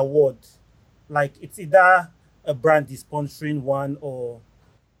academy award. Like it's either a brand is sponsoring one or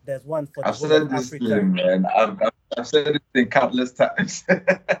there's one for the I've whole of said this Africa. thing, man. I've said this thing countless times.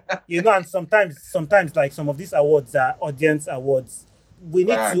 You know, and sometimes like some of these awards are audience awards. We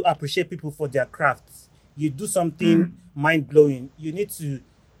need to Fact. appreciate people for their crafts. You do something Mm. mind blowing, you need to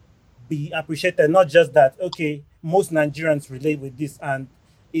be appreciated, not just that, okay, most Nigerians relate with this and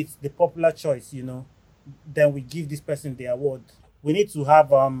it's the popular choice, you know, then we give this person the award. We need to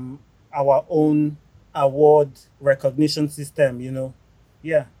have our own award recognition system, you know.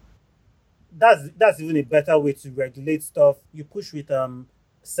 Yeah. That's even a better way to regulate stuff. You push with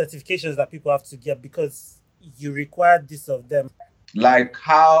certifications that people have to get because you require this of them. Like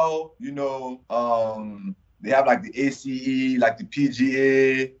how, they have like the ACE, like the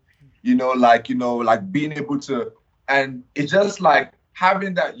PGA, like being able to, and it's just like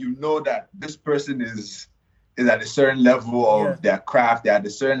having that, that this person is at a certain level Yeah. of their craft, they're at a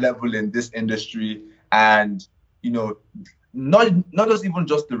certain level in this industry, and you know, not just even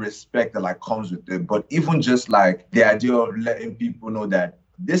just the respect that like comes with it, but even just like the idea of letting people know that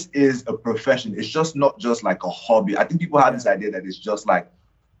this is a profession. It's just not just like a hobby. I think people have Yeah. this idea that it's just like,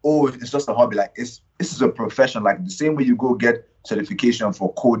 oh, it's just a hobby. Like this is a profession. Like the same way you go get certification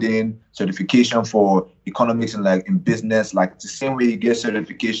for coding, certification for economics and like in business, like it's the same way you get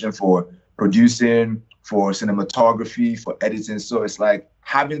certification for producing, for cinematography, for editing. So it's like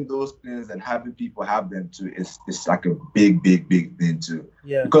having those things and having people have them too is like a big, big, big thing too.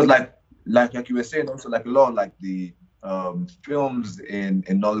 Yeah. Because like you were saying, also like a lot of like the films in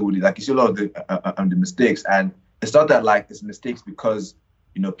Nollywood, like you see a lot of the mistakes, and it's not that like it's mistakes because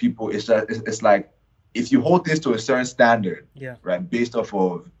people. It's just it's like if you hold things to a certain standard, Yeah. right, based off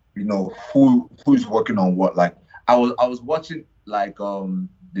of who's working on what. Like I was watching like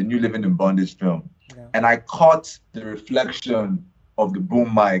the new Living in Bondage film, Yeah. and I caught the reflection of the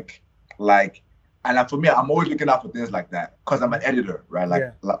boom mic, like. And for me, I'm always looking out for things like that because I'm an editor, right? Like,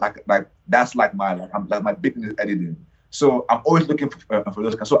 Yeah. like that's like I'm like my big thing is editing. So I'm always looking for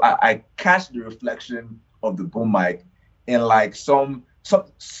those. So I catch the reflection of the boom mic in like something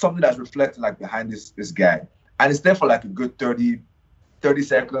that's reflecting like behind this guy, and it's there for like a good 30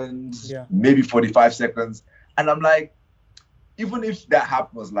 seconds, Yeah. maybe 45 seconds, and I'm like, even if that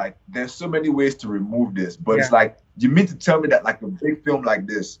happens, like there's so many ways to remove this, but it's Yeah. like you mean to tell me that like a big film like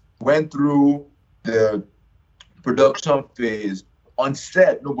this went through the production phase on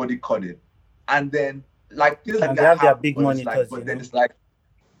set, nobody cut it, and then like things like And they that have their happen, big but it's like, monitors, but you then know. it's like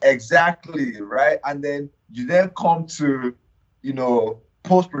exactly right, and then you then come to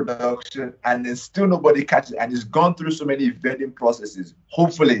post production, and then still nobody catches it, and it's gone through so many vetting processes.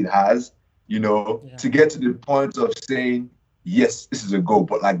 Hopefully, it has, Yeah. to get to the point of saying yes, this is a go,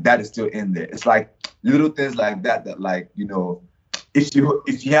 but like that is still in there. It's like little things like that that like if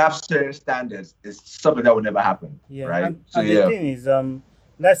you have certain standards, it's something that would never happen, Yeah. right? And So and the yeah, thing is,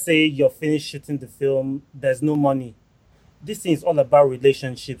 let's say you're finished shooting the film, there's no money. This thing is all about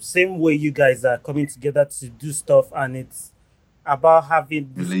relationships. Same way you guys are coming together to do stuff, and it's about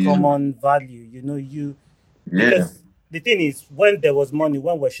having this really, common value. You know, you yeah, because the thing is, when there was money,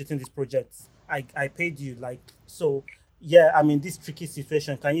 when we're shooting this project, I paid you like so. Yeah, I'm in this tricky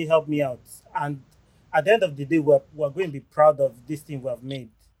situation. Can you help me out? And at the end of the day, we're going to be proud of this thing we have made.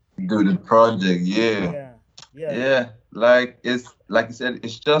 do the project, yeah, Yeah, yeah. yeah. Like it's like you said,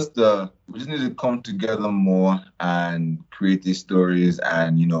 it's just we just need to come together more and create these stories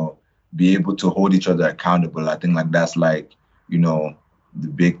and be able to hold each other accountable. I think like that's like, the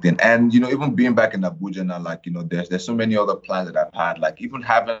big thing. And even being back in Abuja now, like, there's so many other plans that I've had, like even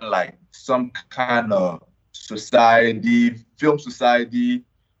having like some kind of film society,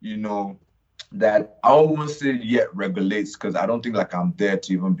 that I won't say yet regulates because I don't think like I'm there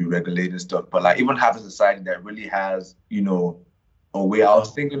to even be regulating stuff. But like even have a society that really has, a way. I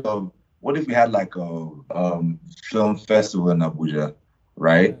was thinking of what if we had like a film festival in Abuja,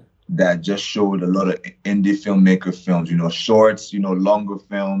 right? That just showed a lot of indie filmmaker films, shorts, longer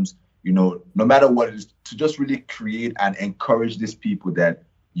films, no matter what it is, to just really create and encourage these people that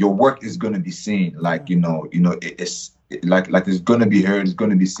your work is going to be seen. Like, it's like it's going to be heard, it's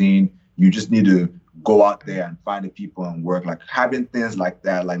going to be seen. You just need to go out there and find the people and work. Like having things like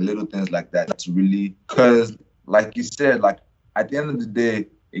that, like little things like that, that's really, because like you said, like at the end of the day,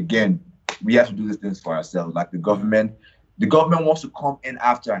 again, we have to do these things for ourselves. Like the government wants to come in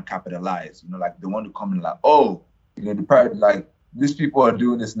after and capitalize. Like they want to come in like, oh, the private, like these people are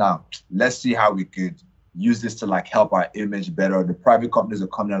doing this now. Let's see how we could use this to like help our image better. The private companies are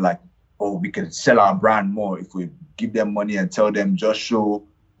coming in like, oh, we can sell our brand more if we give them money and tell them just show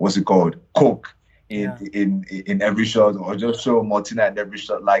what's it called, Coke in every shot, or just show Martina in every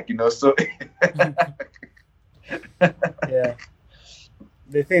shot, like so. Yeah.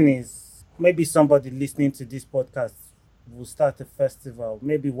 The thing is, maybe somebody listening to this podcast will start a festival.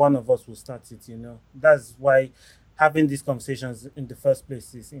 Maybe one of us will start it. That's why having these conversations in the first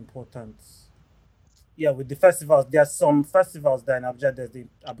place is important. Yeah, with the festivals, there are some festivals that in Abuja. There's the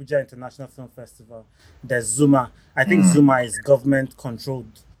Abuja International Film Festival. There's Zuma. I think Zuma is government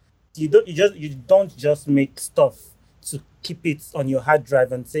controlled. You don't just make stuff to keep it on your hard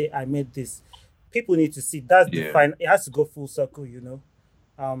drive and say I made this. People need to see that's the fine. It has to go full circle,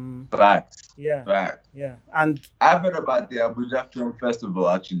 Facts. Yeah. Facts. Yeah. And I've heard about the Abuja Film Festival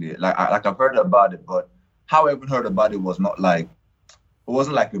actually. Like I've heard about it, but how I even heard about it was not like, it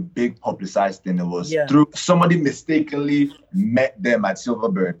wasn't like a big publicized thing. It was through somebody mistakenly met them at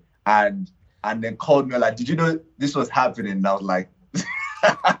Silverbird and then called me like, did you know this was happening? And I was like,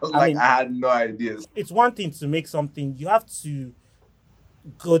 I had no idea. It's one thing to make something. You have to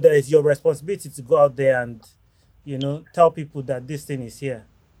go there. It's your responsibility to go out there and, tell people that this thing is here.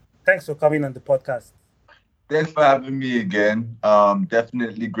 Thanks for coming on the podcast. Thanks for having me again.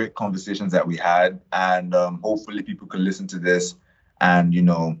 Definitely great conversations that we had. And hopefully people can listen to this and,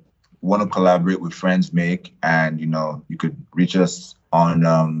 want to collaborate with Friends Make. And, you could reach us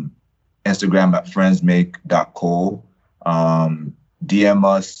on Instagram at friendsmake.co. DM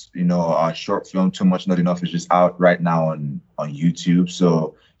us, our short film, Too Much Not Enough, is just out right now on YouTube.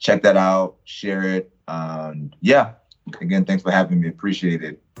 So check that out, share it. And again, thanks for having me. Appreciate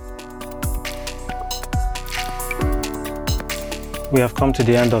it. We have come to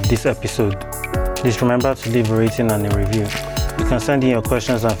the end of this episode. Please remember to leave a rating and a review. You can send in your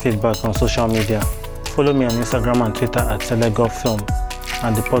questions and feedback on social media. Follow me on Instagram and Twitter at SelegofFilm,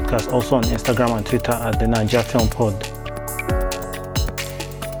 and the podcast also on Instagram and Twitter at the Naija Film Pod.